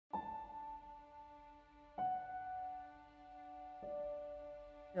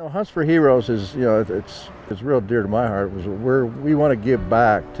Hunts for Heroes is, it's real dear to my heart. We want to give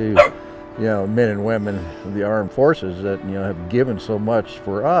back to, men and women of the armed forces that, have given so much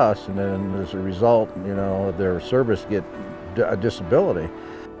for us, and then as a result, of their service get a disability.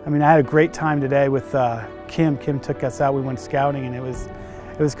 I mean, I had a great time today with Kim. Kim took us out, we went scouting, and it was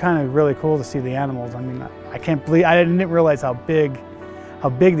kind of really cool to see the animals. I mean, I didn't realize how big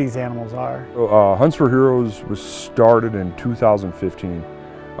these animals are. Hunts for Heroes was started in 2015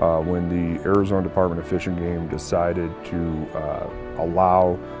 when the Arizona Department of Fish and Game decided to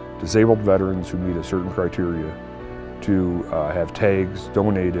allow disabled veterans who meet a certain criteria to have tags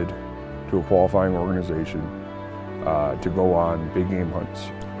donated to a qualifying organization to go on big game hunts.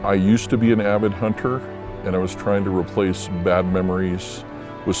 I used to be an avid hunter, and I was trying to replace bad memories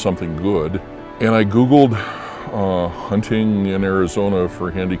with something good. And I Googled hunting in Arizona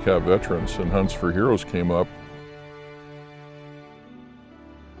for handicapped veterans, and Hunts for Heroes came up.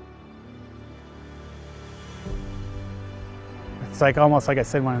 It's like almost like I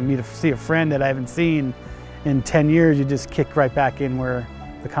said, when I see a friend that I haven't seen in 10 years, you just kick right back in where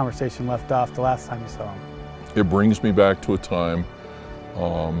the conversation left off the last time you saw him. It brings me back to a time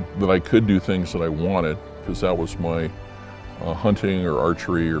that I could do things that I wanted, because that was my hunting or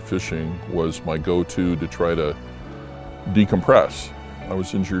archery or fishing was my go-to to try to decompress. I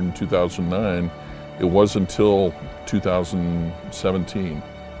was injured in 2009. It wasn't until 2017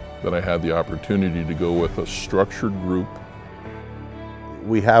 that I had the opportunity to go with a structured group.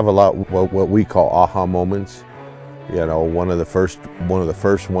 We have a lot what we call aha moments. One of the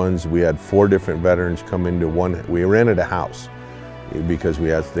first ones, we had 4 different veterans come into one. We rented a house because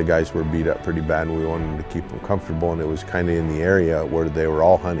the guys were beat up pretty bad, and we wanted to keep them comfortable, and it was kind of in the area where they were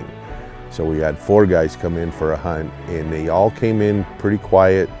all hunting. So we had 4 guys come in for a hunt, and they all came in pretty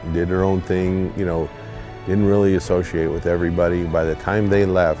quiet, did their own thing, didn't really associate with everybody. By the time they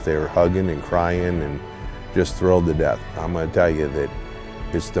left, they were hugging and crying and just thrilled to death. I'm going to tell you that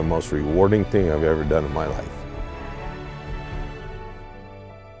it's the most rewarding thing I've ever done in my life.